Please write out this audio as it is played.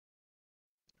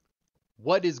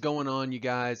What is going on, you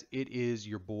guys? It is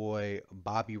your boy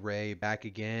Bobby Ray back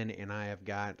again, and I have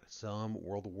got some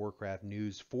World of Warcraft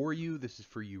news for you. This is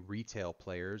for you retail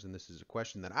players, and this is a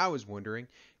question that I was wondering,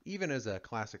 even as a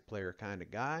classic player kind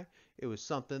of guy. It was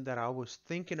something that I was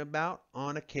thinking about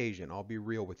on occasion. I'll be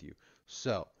real with you.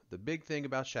 So, the big thing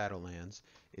about Shadowlands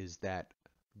is that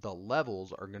the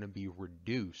levels are going to be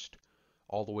reduced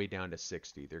all the way down to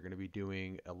 60. They're going to be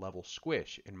doing a level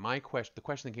squish. And the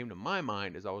question that came to my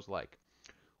mind is I was like,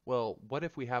 well, what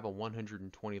if we have a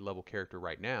 120 level character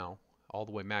right now, all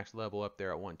the way max level up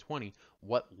there at 120?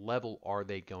 What level are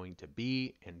they going to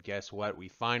be? And guess what? We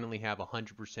finally have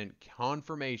 100%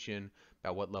 confirmation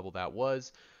about what level that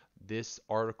was. This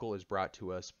article is brought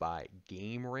to us by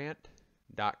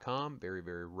GameRant.com, very,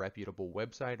 very reputable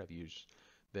website. I've used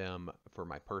them for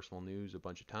my personal news a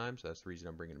bunch of times. That's the reason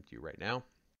I'm bringing them to you right now.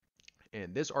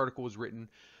 And this article was written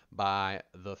by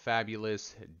the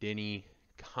fabulous Denny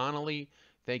Connolly.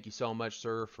 Thank you so much,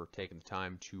 sir, for taking the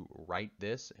time to write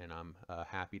this, and I'm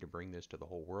happy to bring this to the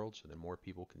whole world so that more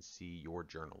people can see your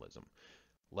journalism.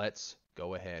 Let's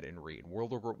go ahead and read.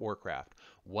 World of Warcraft.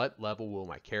 What level will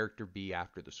my character be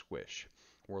after the squish?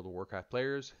 World of Warcraft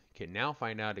players can now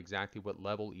find out exactly what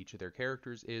level each of their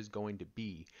characters is going to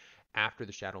be after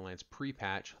the Shadowlands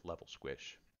pre-patch level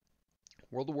squish.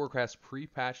 World of Warcraft's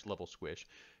pre-patch level squish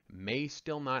may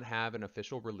still not have an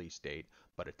official release date,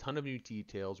 but a ton of new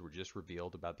details were just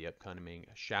revealed about the upcoming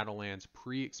Shadowlands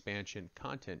pre-expansion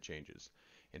content changes.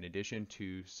 In addition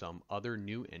to some other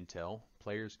new intel,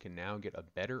 players can now get a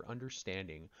better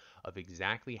understanding of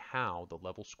exactly how the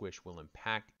level squish will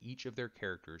impact each of their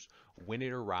characters when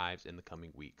it arrives in the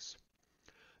coming weeks.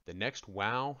 The next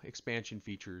WoW expansion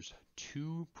features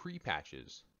two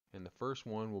pre-patches, and the first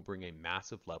one will bring a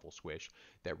massive level squish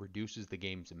that reduces the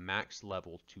game's max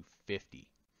level to 50.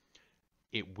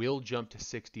 It will jump to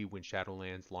 60 when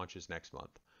Shadowlands launches next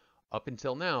month. Up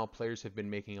until now, players have been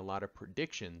making a lot of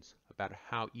predictions about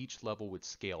how each level would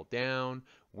scale down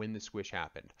when the squish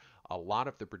happened. A lot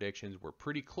of the predictions were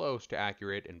pretty close to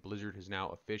accurate, and Blizzard has now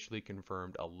officially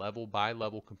confirmed a level by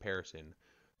level comparison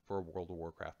for World of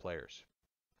Warcraft players.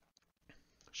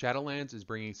 Shadowlands is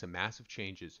bringing some massive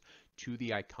changes to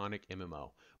the iconic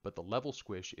MMO, but the level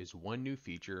squish is one new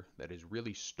feature that has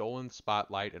really stolen the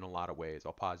spotlight in a lot of ways.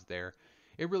 I'll pause there.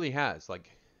 It really has.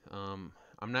 I'm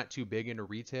not too big into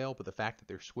retail, but the fact that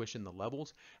they're squishing the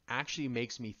levels actually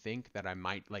makes me think that I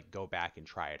might go back and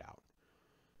try it out.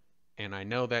 And I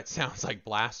know that sounds like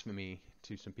blasphemy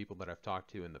to some people that I've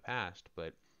talked to in the past,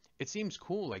 but it seems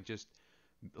cool. Just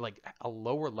like a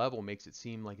lower level makes it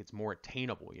seem like it's more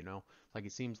attainable, you know? Like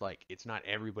it seems like it's not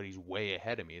everybody's way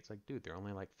ahead of me. It's like, dude, they're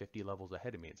only like 50 levels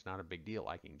ahead of me. It's not a big deal.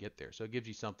 I can get there. So it gives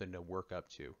you something to work up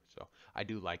to. So I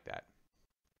do like that.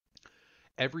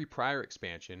 Every prior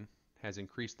expansion has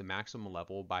increased the maximum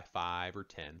level by 5 or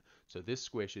 10. So this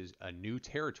squish is a new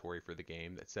territory for the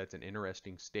game that sets an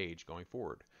interesting stage going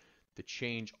forward. The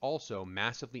change also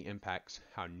massively impacts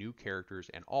how new characters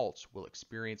and alts will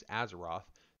experience Azeroth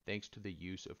thanks to the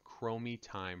use of Chromie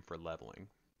time for leveling.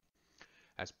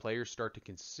 As players start to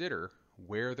consider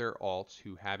where their alts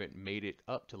who haven't made it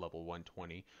up to level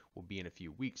 120 will be in a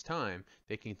few weeks' time,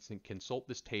 they can consult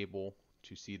this table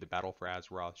to see the Battle for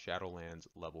Azeroth Shadowlands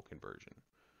level conversion.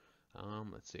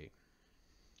 Let's see.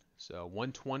 So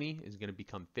 120 is going to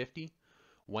become 50.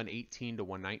 118 to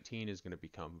 119 is going to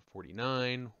become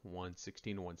 49.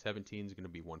 116 to 117 is going to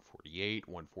be 148.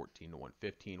 114 to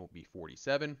 115 will be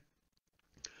 47.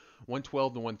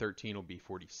 112 to 113 will be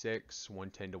 46.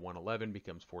 110 to 111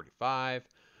 becomes 45.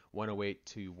 108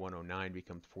 to 109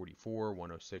 becomes 44.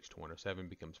 106 to 107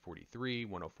 becomes 43.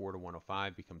 104 to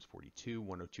 105 becomes 42.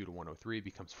 102 to 103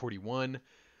 becomes 41.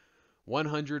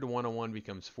 100 to 101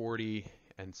 becomes 40,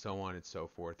 and so on and so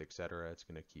forth, etc. It's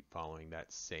going to keep following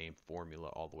that same formula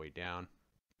all the way down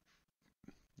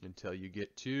until you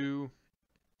get to,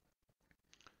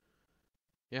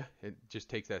 yeah, it just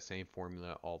takes that same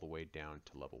formula all the way down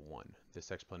to level 1.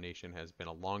 This explanation has been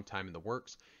a long time in the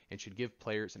works and should give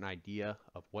players an idea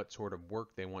of what sort of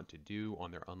work they want to do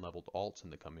on their unleveled alts in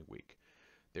the coming week.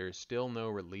 There is still no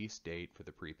release date for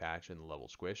the pre-patch and the level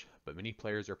squish, but many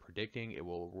players are predicting it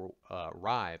will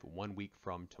arrive 1 week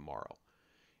from tomorrow.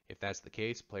 If that's the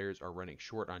case, players are running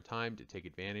short on time to take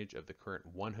advantage of the current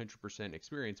 100%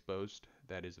 experience boost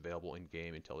that is available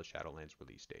in-game until the Shadowlands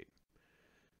release date.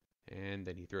 And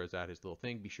then he throws out his little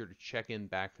thing. Be sure to check in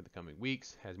back for the coming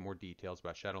weeks as more details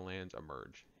about Shadowlands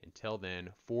emerge. Until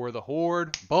then, for the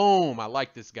Horde. Boom! I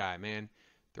like this guy, man.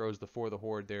 Throws the for the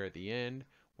Horde there at the end.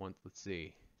 Let's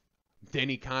see.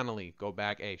 Denny Connolly, go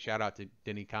back. Hey, shout out to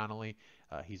Denny Connolly.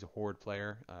 He's a Horde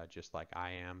player, just like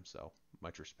I am, so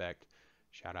much respect.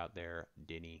 Shout out there,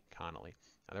 Denny Connolly.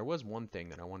 Now, there was one thing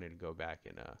that I wanted to go back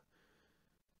and let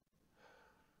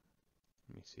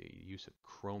me see, use of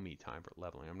Chromie time for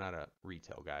leveling. I'm not a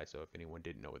retail guy, so if anyone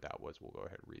didn't know what that was, we'll go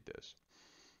ahead and read this.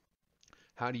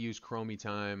 How to use Chromie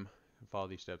time. Follow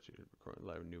these steps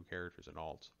to new characters and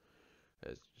alts.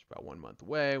 It's just about 1 month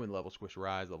away. When level squish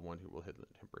arrives, level 1 will hit the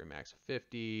temporary max of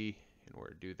 50. In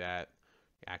order to do that,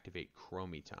 activate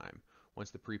Chromie time. Once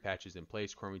the pre-patch is in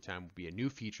place, Chromie time will be a new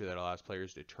feature that allows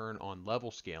players to turn on level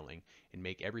scaling and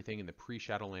make everything in the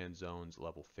pre-Shadowlands zones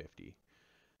level 50.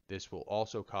 This will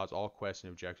also cause all quests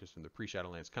and objectives from the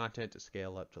pre-Shadowlands content to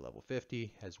scale up to level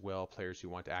 50. As well, players who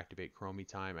want to activate Chromie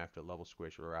time after level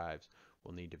squish arrives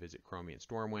will need to visit Chromie and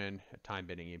Stormwind, a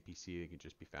time-bending NPC that can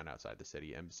just be found outside the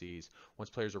city embassies. Once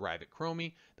players arrive at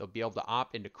Chromie, they'll be able to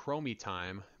opt into Chromie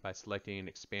time by selecting an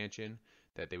expansion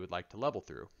that they would like to level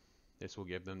through. This will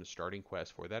give them the starting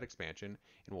quest for that expansion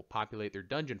and will populate their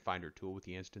Dungeon Finder tool with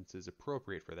the instances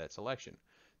appropriate for that selection.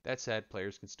 That said,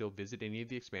 players can still visit any of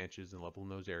the expansions and level in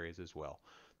those areas as well.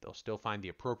 They'll still find the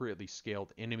appropriately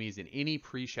scaled enemies in any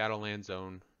pre-Shadowland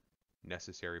zone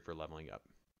necessary for leveling up.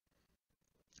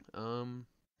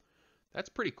 That's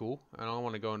pretty cool. I don't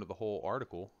want to go into the whole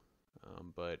article,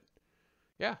 but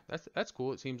yeah, that's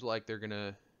cool. It seems like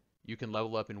you can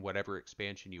level up in whatever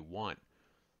expansion you want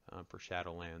for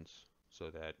Shadowlands, so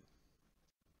that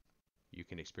you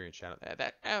can experience Shadow.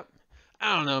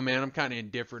 I don't know, man. I'm kind of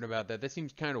indifferent about that. That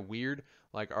seems kind of weird.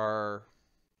 Like, are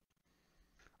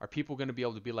people going to be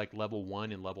able to be like level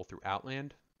 1 and level through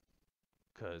Outland?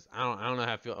 Because I don't know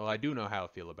how I feel. Well, I do know how I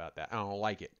feel about that. I don't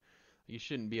like it. You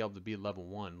shouldn't be able to be level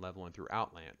 1 leveling through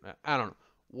Outland. I don't know.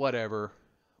 Whatever.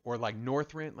 Or like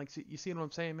Northrend. Like, you see what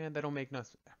I'm saying, man? That don't make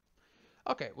nothing.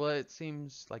 Okay, well, it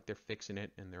seems like they're fixing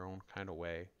it in their own kind of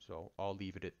way, so I'll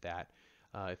leave it at that.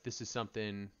 If this is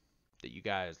something that you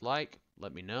guys like,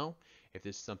 let me know. If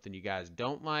this is something you guys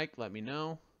don't like, let me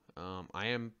know. I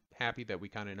am happy that we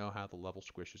kind of know how the level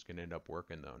squish is going to end up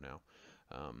working, though, now.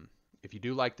 If you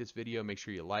do like this video, make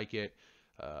sure you like it,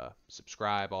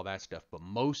 subscribe, all that stuff. But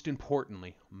most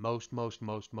importantly, most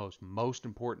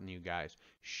importantly, you guys,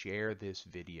 share this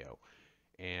video.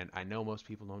 And I know most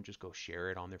people don't just go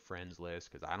share it on their friends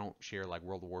list, because I don't share like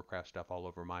World of Warcraft stuff all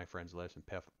over my friends list and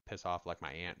piss off like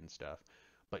my aunt and stuff.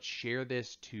 But share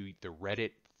this to the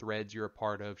Reddit threads you're a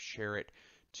part of. Share it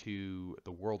to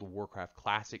the World of Warcraft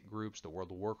Classic groups, the World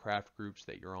of Warcraft groups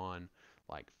that you're on,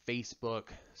 like Facebook,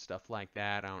 stuff like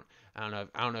that. I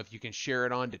don't know if you can share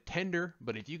it on to Tinder,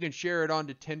 but if you can share it on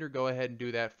to Tinder, go ahead and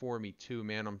do that for me too,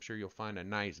 man. I'm sure you'll find a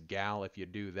nice gal if you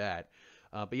do that.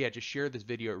 But yeah, just share this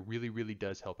video. It really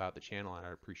does help out the channel, and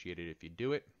I'd appreciate it if you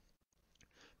do it.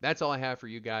 That's all I have for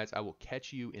you guys. I will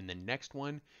catch you in the next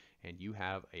one, and you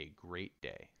have a great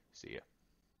day. See ya.